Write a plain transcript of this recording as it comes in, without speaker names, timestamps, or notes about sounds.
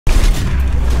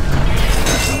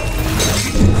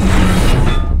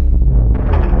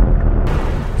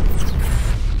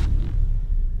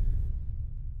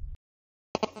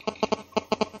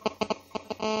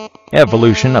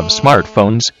evolution of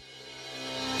smartphones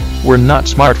were not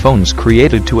smartphones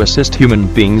created to assist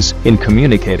human beings in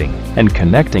communicating and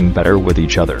connecting better with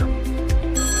each other.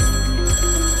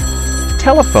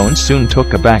 Telephones soon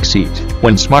took a backseat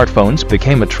when smartphones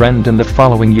became a trend in the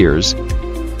following years.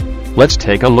 Let's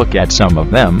take a look at some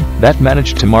of them that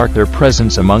managed to mark their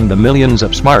presence among the millions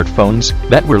of smartphones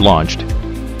that were launched.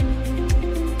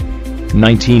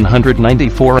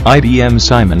 1994 IBM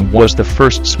Simon was the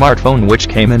first smartphone which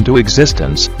came into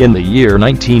existence in the year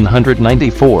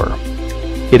 1994.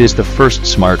 It is the first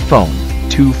smartphone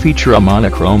to feature a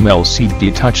monochrome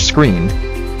LCD touchscreen.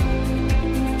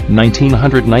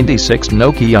 1996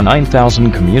 Nokia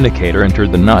 9000 communicator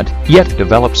entered the not yet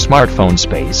developed smartphone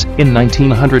space in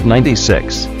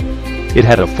 1996. It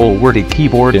had a full QWERTY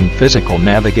keyboard and physical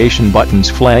navigation buttons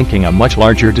flanking a much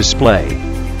larger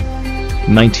display.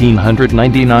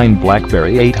 1999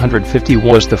 BlackBerry 850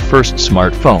 was the first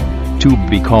smartphone to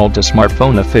be called a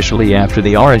smartphone officially after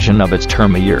the origin of its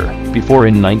term a year before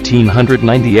in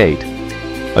 1998.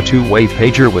 A two-way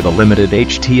pager with a limited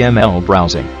HTML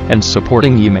browsing and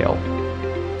supporting email.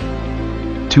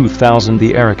 2000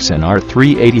 The Ericsson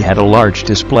R380 had a large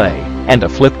display and a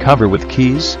flip cover with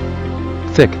keys.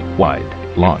 Thick,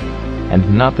 wide, long,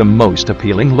 and not the most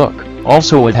appealing look.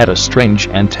 Also it had a strange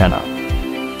antenna.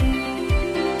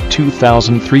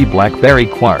 2003 BlackBerry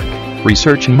Quark,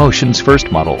 Research in Motion's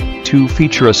first model to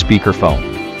feature a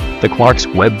speakerphone. The Quark's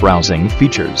web browsing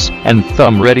features and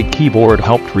thumb-ready keyboard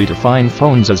helped redefine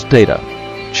phones as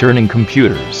data-churning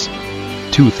computers.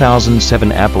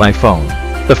 2007 Apple iPhone,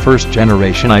 the first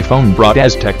generation iPhone brought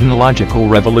as technological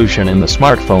revolution in the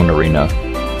smartphone arena.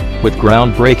 With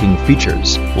groundbreaking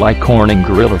features like Corning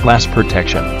Gorilla Glass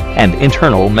protection and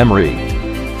internal memory.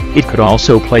 It could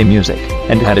also play music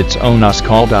and had its own OS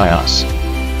called iOS.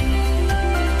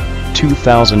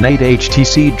 2008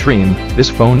 HTC Dream, this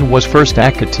phone was first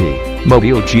HTC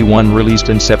Mobile G1 released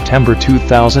in September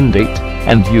 2008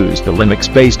 and used the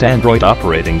Linux-based Android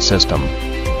operating system.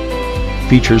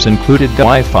 Features included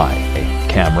Wi-Fi,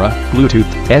 camera,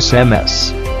 Bluetooth,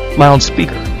 SMS,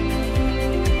 loudspeaker.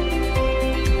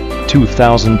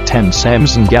 2010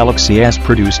 Samsung Galaxy S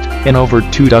produced in over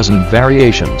 24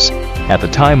 variations. At the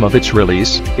time of its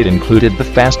release, it included the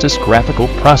fastest graphical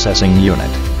processing unit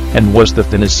and was the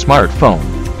thinnest smartphone.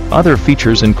 Other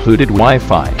features included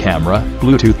Wi-Fi, camera,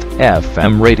 Bluetooth,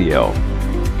 FM radio.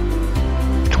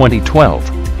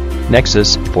 2012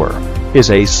 Nexus 4 is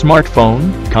a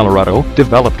smartphone, Colorado,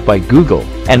 developed by Google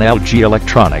and LG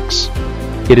Electronics.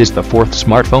 It is the fourth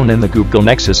smartphone in the Google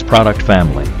Nexus product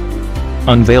family.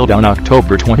 Unveiled on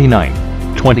October 29,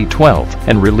 2012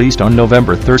 and released on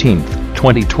November 13,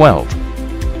 2012.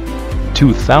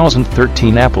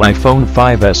 2013 Apple iPhone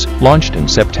 5S launched in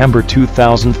September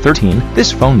 2013.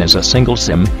 This phone is a single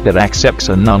SIM that accepts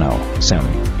a nano SIM.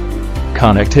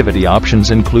 Connectivity options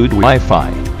include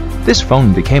Wi-Fi. This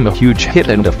phone became a huge hit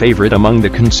and a favorite among the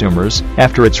consumers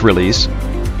after its release.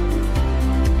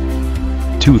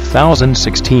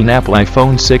 2016 Apple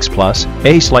iPhone 6 Plus,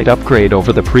 a slight upgrade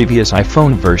over the previous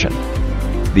iPhone version.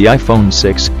 The iPhone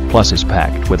 6 Plus is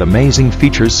packed with amazing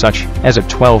features such as a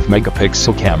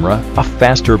 12-megapixel camera, a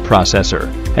faster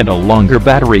processor, and a longer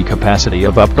battery capacity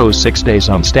of up to 6 days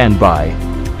on standby.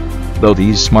 Though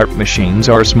these smart machines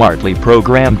are smartly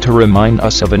programmed to remind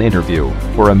us of an interview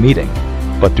or a meeting,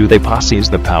 but do they possess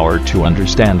the power to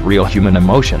understand real human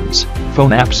emotions?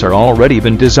 Phone apps are already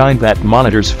been designed that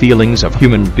monitors feelings of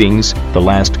human beings. The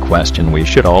last question we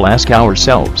should all ask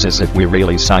ourselves is if we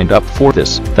really signed up for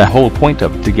this. The whole point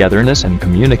of togetherness and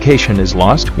communication is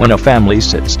lost when a family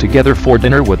sits together for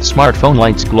dinner with smartphone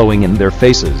lights glowing in their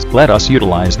faces. Let us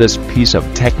utilize this piece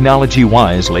of technology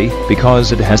wisely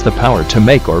because it has the power to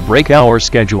make or break our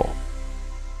schedule.